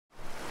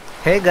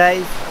Hey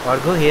guys,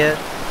 Argo here,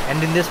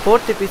 and in this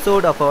fourth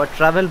episode of our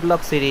travel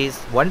blog series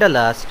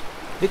WanderLust,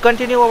 we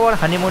continue our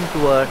honeymoon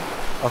tour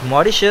of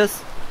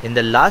Mauritius in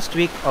the last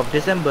week of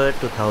December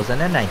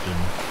 2019.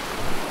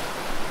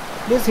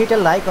 Please hit a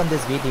like on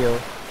this video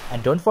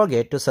and don't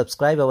forget to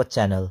subscribe our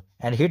channel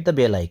and hit the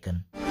bell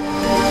icon.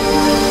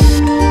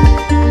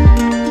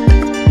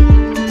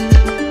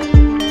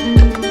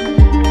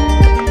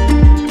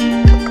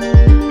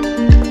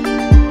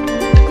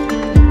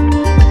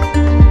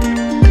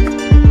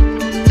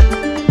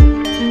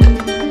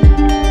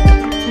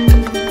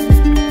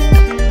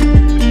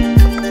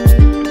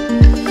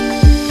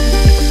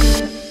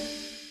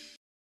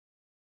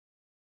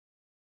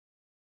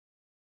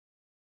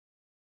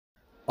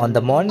 On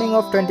the morning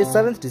of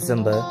 27th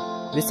December,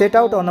 we set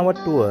out on our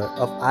tour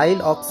of Ile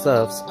Aux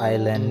Cerfs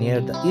Island near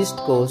the east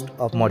coast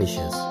of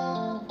Mauritius.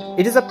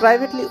 It is a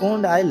privately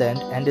owned island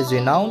and is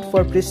renowned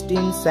for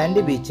pristine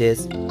sandy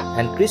beaches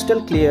and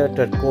crystal clear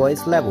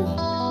turquoise lagoon.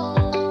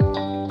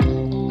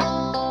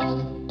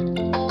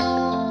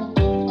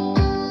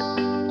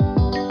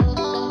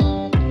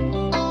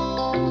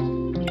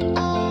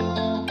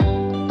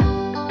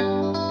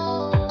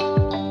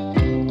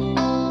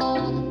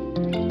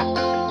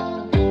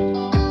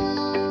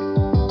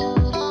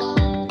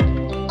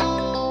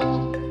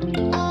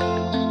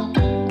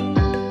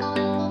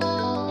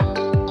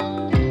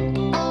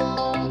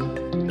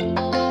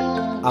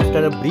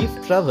 After a brief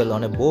travel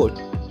on a boat,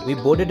 we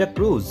boarded a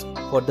cruise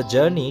for the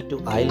journey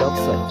to Ile Aux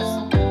Cerfs.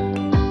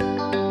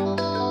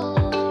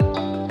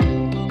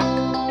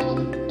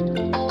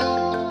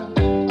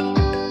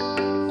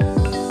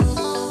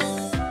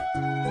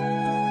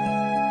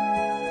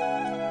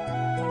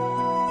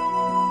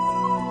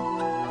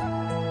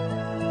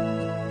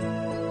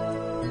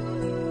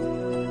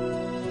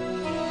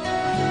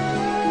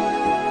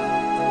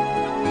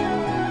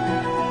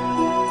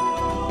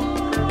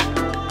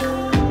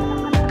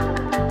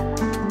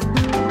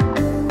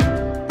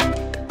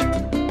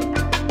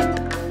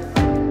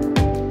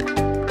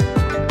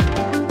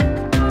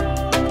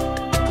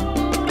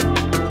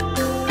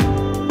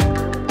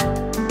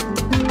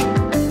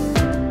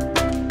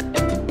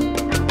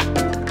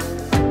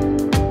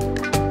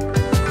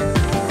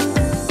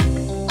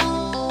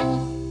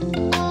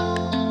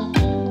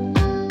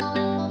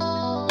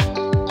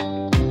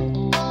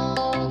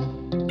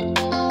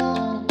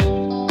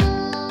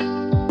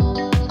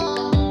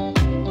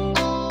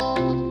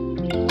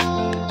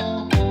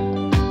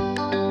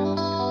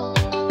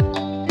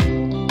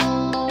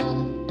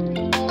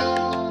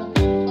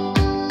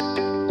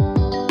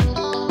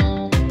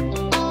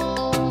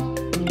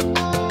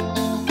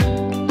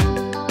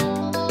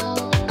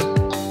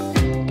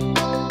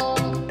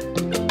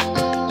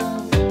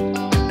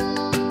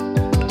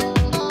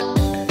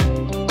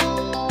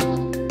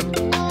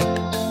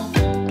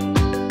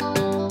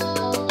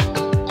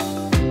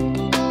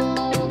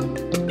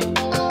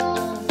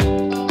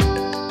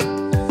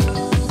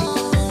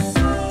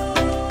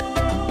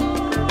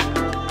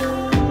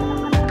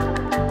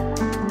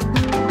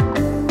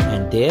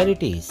 There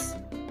it is.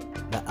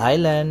 The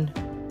island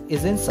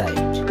is in sight.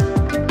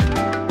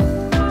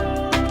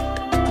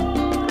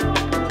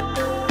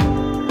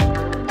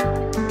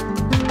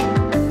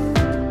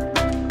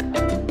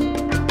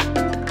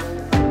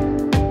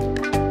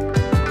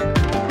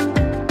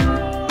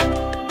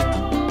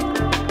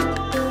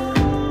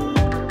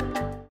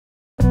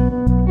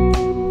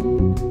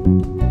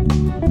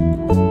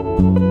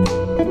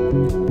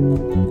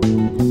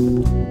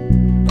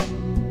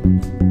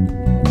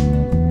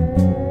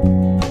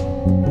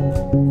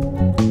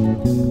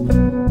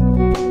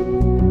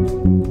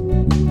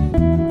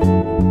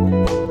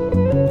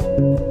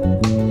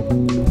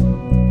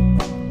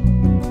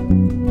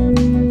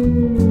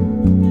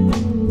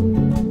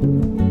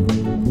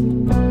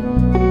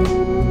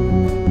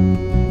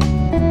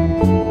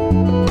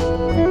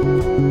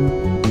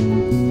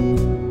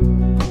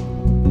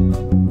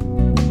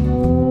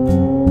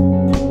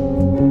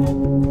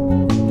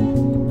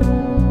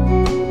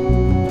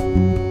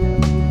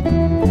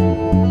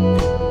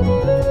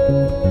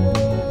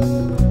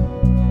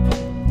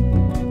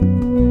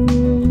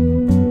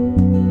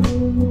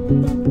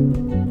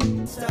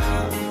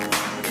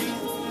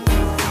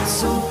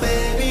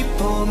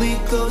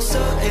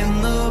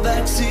 In the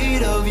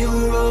backseat of your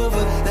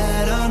Rover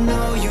that I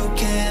know you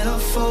can't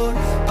afford.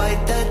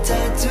 Bite that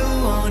tattoo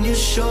on your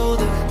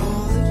shoulder.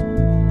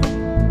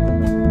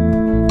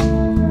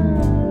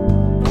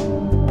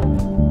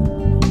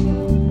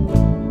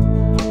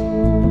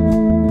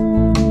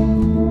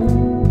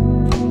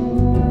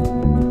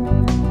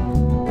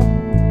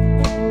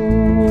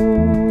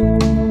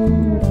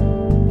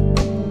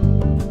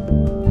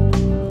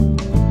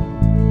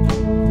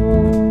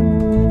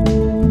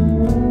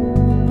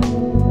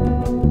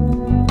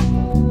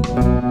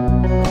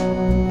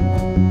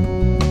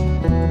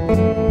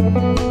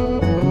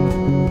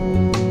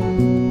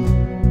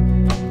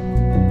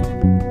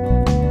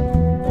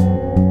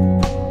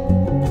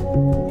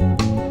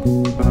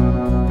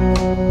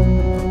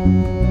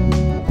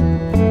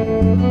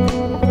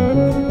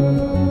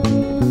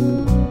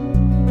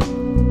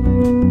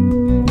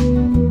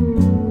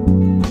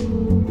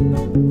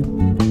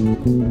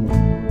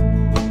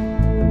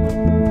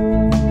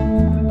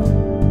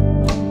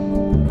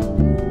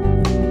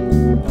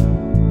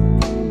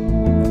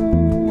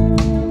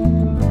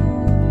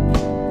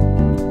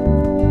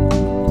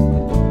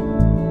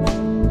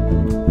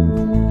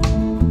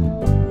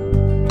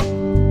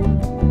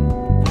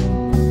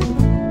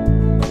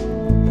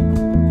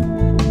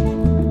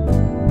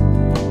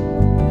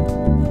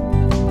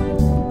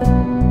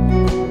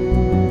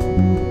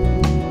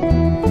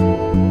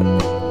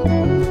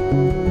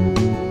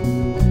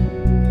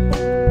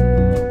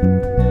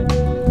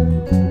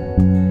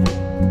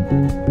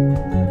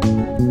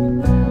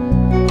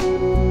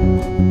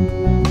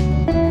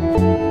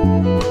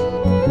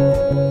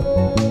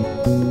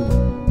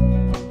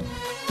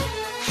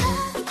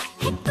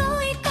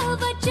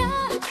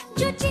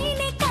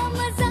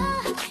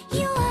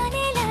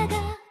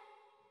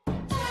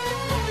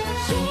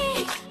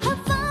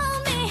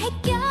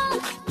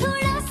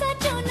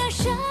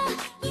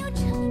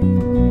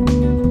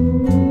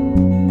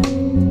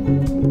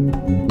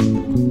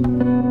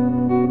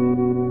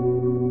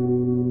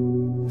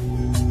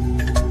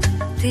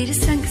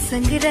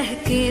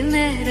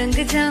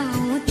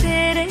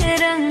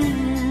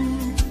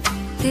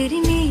 तेरी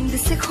नींद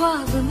से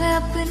ख्वाब मैं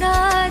अपना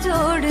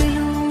जोड़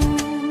लूं।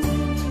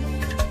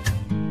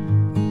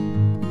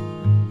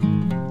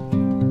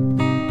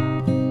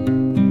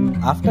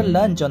 After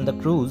lunch on the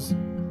cruise,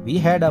 we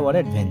had our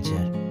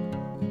adventure.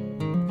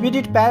 We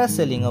did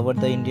parasailing over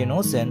the Indian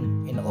Ocean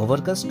in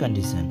overcast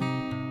condition.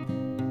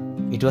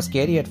 It was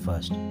scary at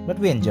first, but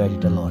we enjoyed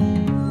it a lot.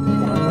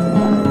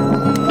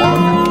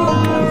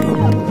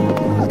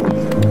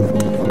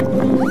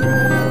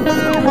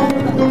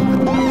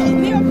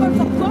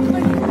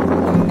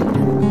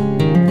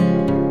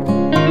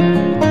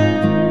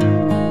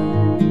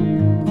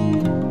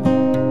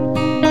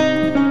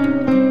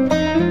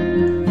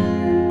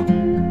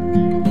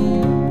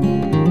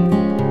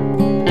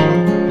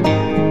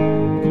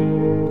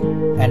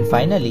 And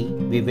finally,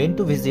 we went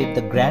to visit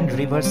the Grand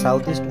River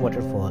Southeast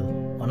Waterfall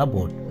on a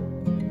boat.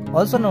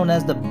 Also known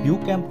as the Beau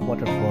Champ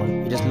Waterfall,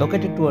 it is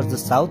located towards the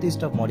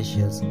southeast of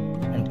Mauritius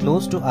and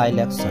close to Ile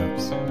Aux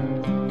Cerfs.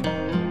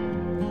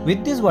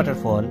 With this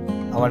waterfall,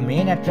 our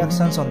main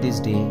attractions on this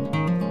day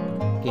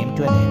came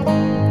to an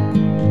end.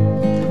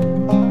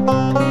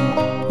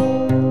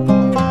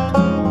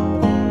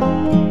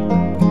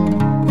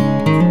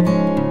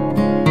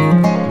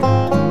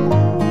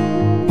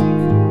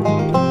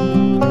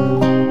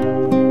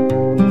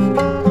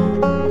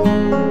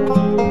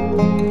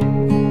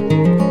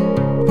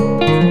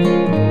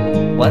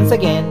 Once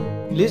again,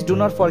 please do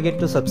not forget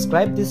to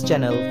subscribe this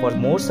channel for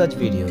more such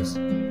videos.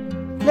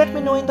 Let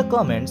me know in the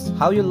comments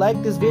how you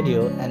like this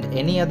video and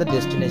any other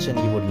destination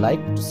you would like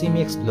to see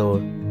me explore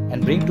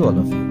and bring to all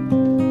of you.